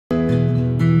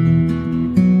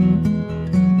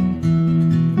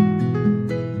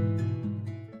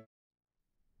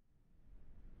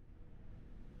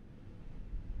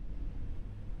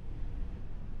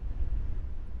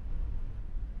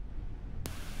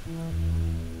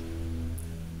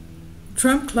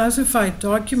Trump classified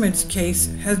documents case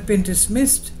has been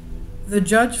dismissed. The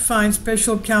judge finds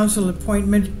special counsel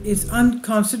appointment is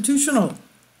unconstitutional.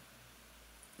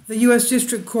 The U.S.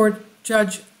 District Court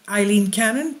Judge Eileen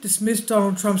Cannon dismissed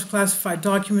Donald Trump's classified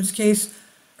documents case,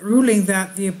 ruling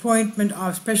that the appointment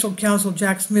of special counsel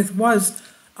Jack Smith was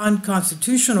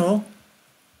unconstitutional.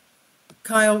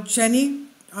 Kyle Cheney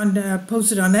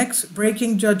posted on X,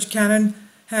 breaking: Judge Cannon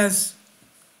has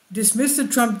dismissed the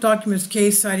Trump documents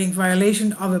case, citing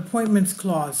violation of appointments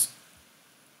clause.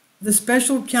 The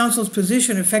special counsel's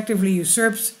position effectively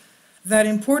usurps that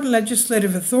important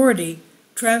legislative authority,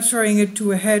 transferring it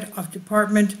to a head of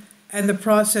department, and the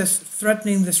process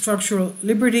threatening the structural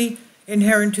liberty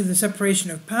inherent to the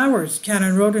separation of powers,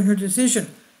 Cannon wrote in her decision.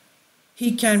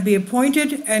 He can be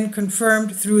appointed and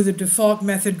confirmed through the default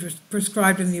method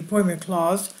prescribed in the appointment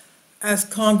clause, as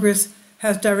Congress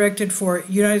has directed for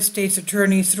United States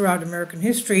attorneys throughout American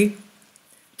history.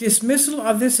 Dismissal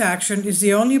of this action is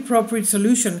the only appropriate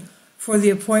solution for the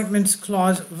appointments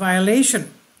clause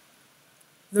violation.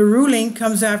 The ruling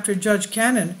comes after Judge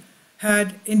Cannon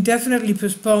had indefinitely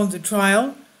postponed the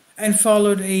trial and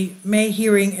followed a May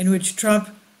hearing in which Trump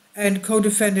and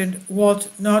co-defendant Walt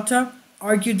Nauta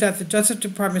argued that the Justice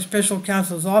Department Special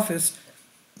Counsel's Office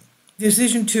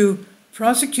decision to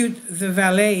prosecute the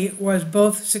valet was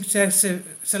both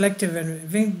selective and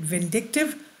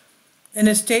vindictive. In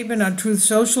a statement on Truth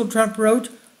Social, Trump wrote,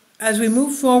 "As we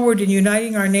move forward in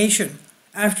uniting our nation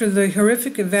after the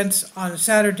horrific events on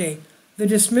Saturday, the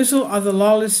dismissal of the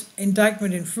lawless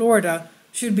indictment in Florida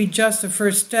should be just the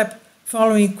first step,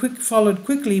 followed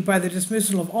quickly by the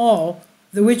dismissal of all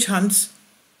the witch hunts,"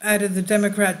 added the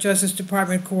Democrat Justice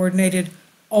Department coordinated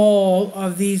all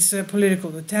of these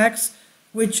political attacks,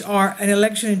 which are an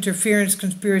election interference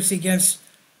conspiracy against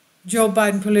Joe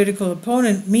Biden political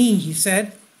opponent, me, he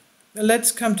said.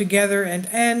 "Let's come together and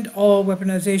end all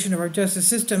weaponization of our justice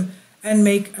system and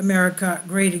make America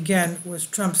great again," was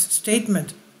Trump's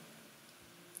statement.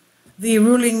 The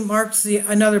ruling marks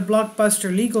another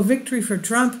blockbuster legal victory for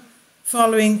Trump,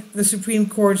 following the Supreme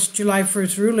Court's July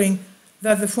 1st ruling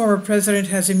that the former president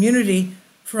has immunity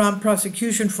from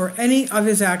prosecution for any of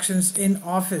his actions in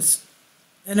office.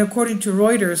 And according to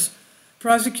Reuters,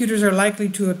 prosecutors are likely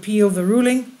to appeal the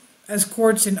ruling, as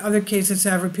courts in other cases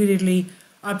have repeatedly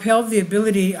upheld the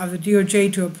ability of the DOJ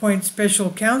to appoint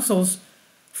special counsels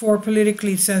for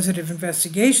politically sensitive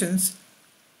investigations.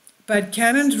 But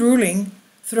Cannon's ruling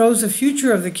throws the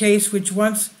future of the case, which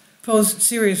once posed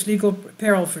serious legal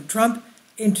peril for Trump,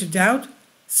 into doubt.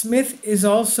 Smith is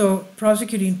also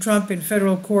prosecuting Trump in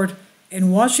federal court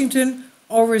in Washington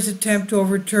over his attempt to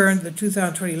overturn the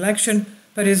 2020 election,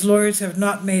 but his lawyers have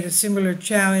not made a similar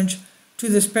challenge to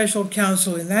the special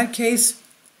counsel in that case.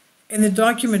 In the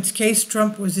documents case,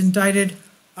 Trump was indicted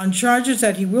on charges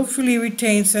that he willfully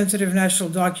retained sensitive national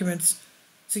documents,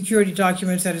 security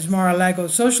documents at his Mar-a-Lago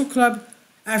social club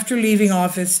after leaving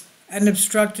office, and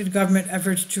obstructed government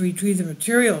efforts to retrieve the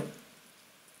material.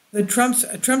 Trump's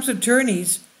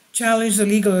attorneys challenged the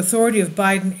legal authority of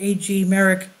Biden AG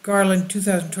Merrick Garland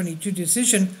 2022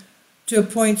 decision to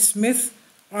appoint Smith,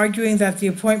 arguing that the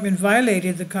appointment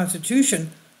violated the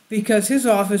Constitution because his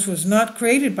office was not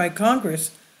created by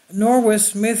Congress, nor was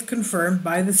Smith confirmed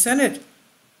by the Senate.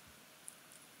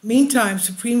 Meantime,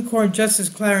 Supreme Court Justice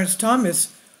Clarence Thomas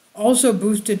also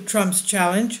boosted Trump's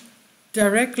challenge,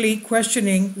 directly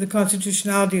questioning the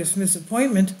constitutionality of Smith's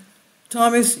appointment.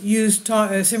 Thomas used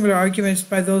similar arguments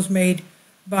by those made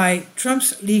by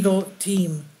Trump's legal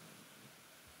team.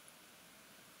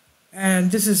 And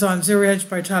this is on Zero Hedge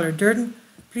by Tyler Durden.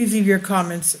 Please leave your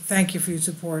comments. Thank you for your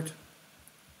support.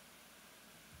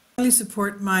 Please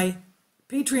support my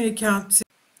Patreon account.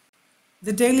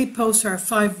 The daily posts are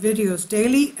 5 videos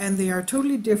daily, and they are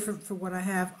totally different from what I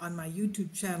have on my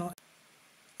YouTube channel.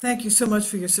 Thank you so much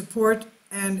for your support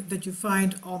and that you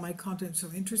find all my content so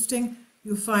interesting.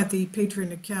 You'll find the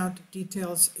Patreon account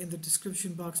details in the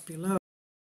description box below.